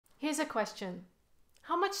Here's a question.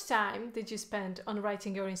 How much time did you spend on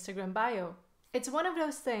writing your Instagram bio? It's one of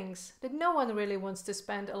those things that no one really wants to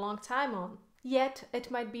spend a long time on. Yet, it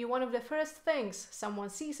might be one of the first things someone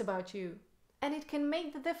sees about you. And it can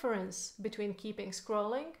make the difference between keeping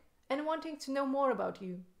scrolling and wanting to know more about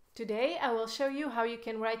you. Today, I will show you how you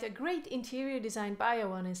can write a great interior design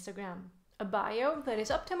bio on Instagram. A bio that is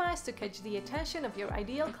optimized to catch the attention of your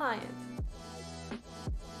ideal client.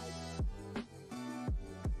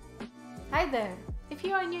 Hi there! If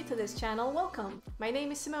you are new to this channel, welcome! My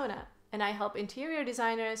name is Simona, and I help interior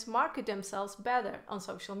designers market themselves better on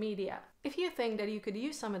social media. If you think that you could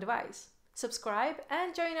use some advice, subscribe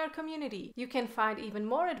and join our community. You can find even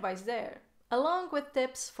more advice there, along with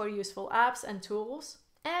tips for useful apps and tools,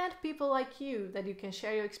 and people like you that you can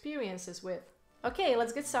share your experiences with. Okay,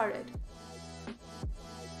 let's get started.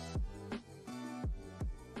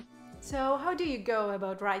 So, how do you go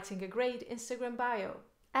about writing a great Instagram bio?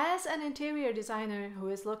 As an interior designer who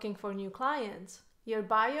is looking for new clients, your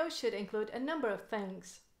bio should include a number of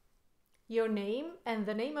things. Your name and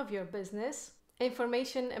the name of your business,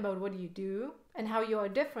 information about what you do and how you are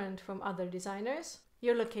different from other designers,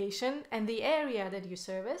 your location and the area that you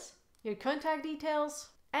service, your contact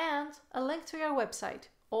details, and a link to your website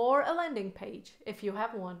or a landing page if you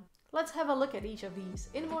have one. Let's have a look at each of these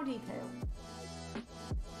in more detail.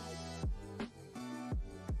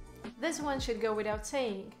 This one should go without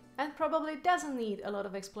saying and probably doesn't need a lot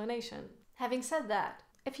of explanation. Having said that,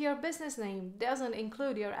 if your business name doesn't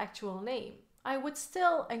include your actual name, I would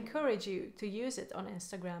still encourage you to use it on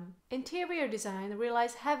Instagram. Interior design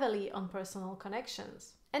relies heavily on personal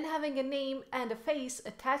connections, and having a name and a face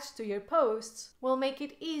attached to your posts will make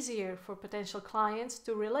it easier for potential clients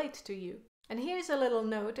to relate to you. And here's a little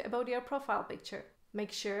note about your profile picture.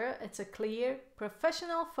 Make sure it's a clear,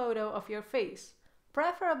 professional photo of your face,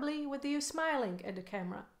 preferably with you smiling at the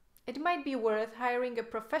camera. It might be worth hiring a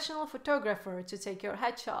professional photographer to take your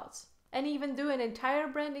headshots and even do an entire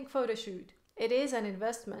branding photo shoot. It is an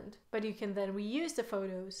investment, but you can then reuse the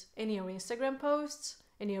photos in your Instagram posts,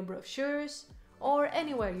 in your brochures, or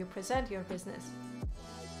anywhere you present your business.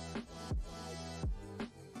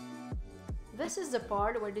 This is the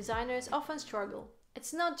part where designers often struggle.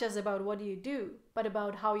 It's not just about what you do, but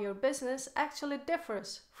about how your business actually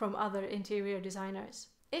differs from other interior designers.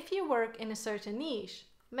 If you work in a certain niche,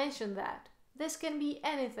 mention that. This can be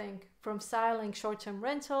anything from styling short-term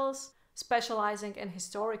rentals, specializing in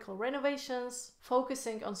historical renovations,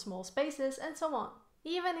 focusing on small spaces, and so on.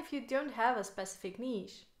 Even if you don't have a specific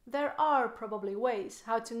niche, there are probably ways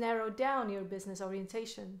how to narrow down your business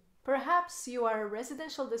orientation. Perhaps you are a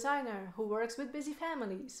residential designer who works with busy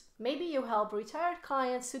families. Maybe you help retired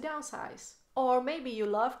clients to downsize. Or maybe you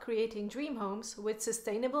love creating dream homes with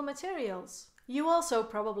sustainable materials. You also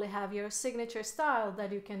probably have your signature style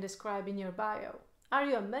that you can describe in your bio. Are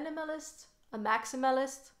you a minimalist? A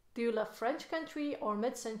maximalist? Do you love French country or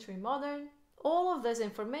mid-century modern? All of this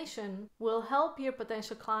information will help your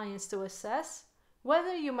potential clients to assess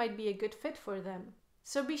whether you might be a good fit for them.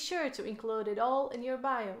 So be sure to include it all in your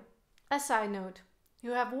bio. A side note,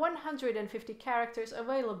 you have 150 characters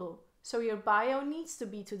available, so your bio needs to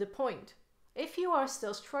be to the point. If you are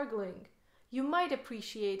still struggling, you might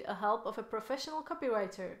appreciate the help of a professional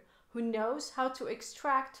copywriter who knows how to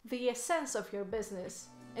extract the essence of your business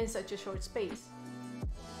in such a short space.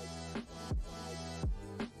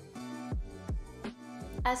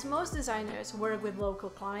 As most designers work with local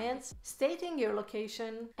clients, stating your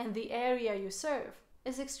location and the area you serve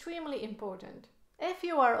is extremely important. If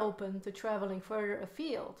you are open to traveling further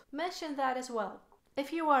afield, mention that as well.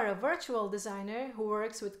 If you are a virtual designer who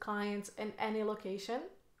works with clients in any location,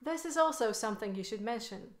 this is also something you should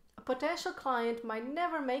mention. A potential client might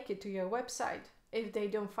never make it to your website if they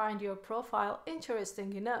don't find your profile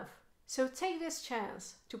interesting enough. So take this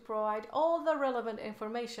chance to provide all the relevant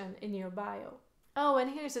information in your bio. Oh,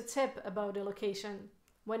 and here's a tip about the location.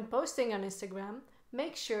 When posting on Instagram,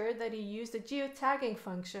 make sure that you use the geotagging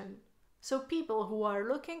function, so people who are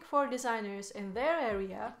looking for designers in their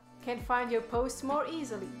area can find your posts more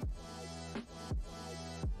easily.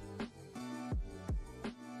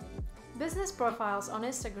 Business profiles on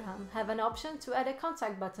Instagram have an option to add a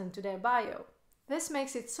contact button to their bio. This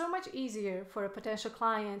makes it so much easier for a potential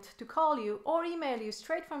client to call you or email you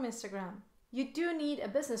straight from Instagram. You do need a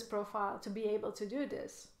business profile to be able to do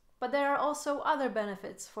this, but there are also other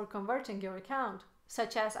benefits for converting your account,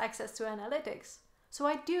 such as access to analytics. So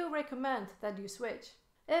I do recommend that you switch.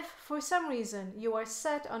 If for some reason you are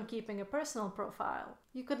set on keeping a personal profile,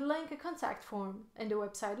 you could link a contact form in the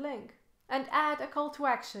website link and add a call to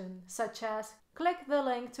action, such as click the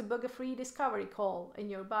link to book a free discovery call in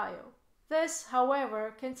your bio. This,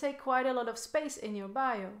 however, can take quite a lot of space in your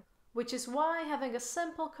bio, which is why having a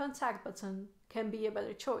simple contact button can be a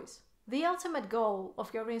better choice. The ultimate goal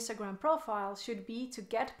of your Instagram profile should be to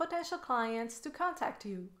get potential clients to contact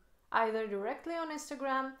you, either directly on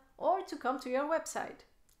Instagram or to come to your website.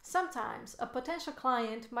 Sometimes a potential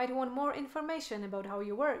client might want more information about how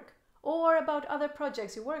you work or about other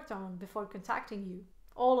projects you worked on before contacting you.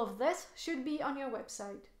 All of this should be on your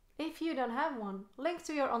website. If you don't have one, link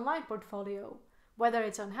to your online portfolio, whether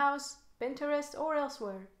it's on House, Pinterest or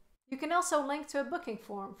elsewhere. You can also link to a booking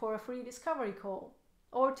form for a free discovery call,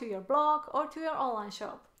 or to your blog or to your online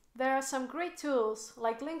shop. There are some great tools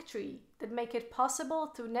like Linktree that make it possible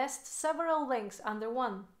to nest several links under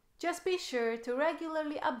one. Just be sure to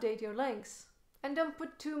regularly update your links and don't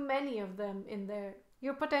put too many of them in there.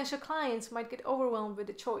 Your potential clients might get overwhelmed with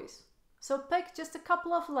the choice. So pick just a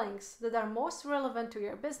couple of links that are most relevant to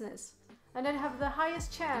your business and that have the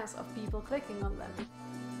highest chance of people clicking on them.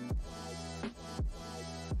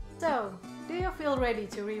 So, do you feel ready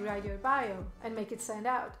to rewrite your bio and make it stand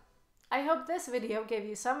out? I hope this video gave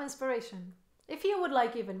you some inspiration. If you would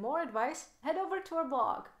like even more advice, head over to our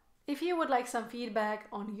blog. If you would like some feedback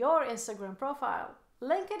on your Instagram profile,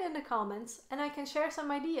 link it in the comments and I can share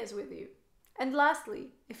some ideas with you. And lastly,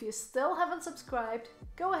 if you still haven't subscribed,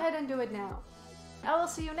 go ahead and do it now. I will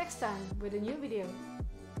see you next time with a new video.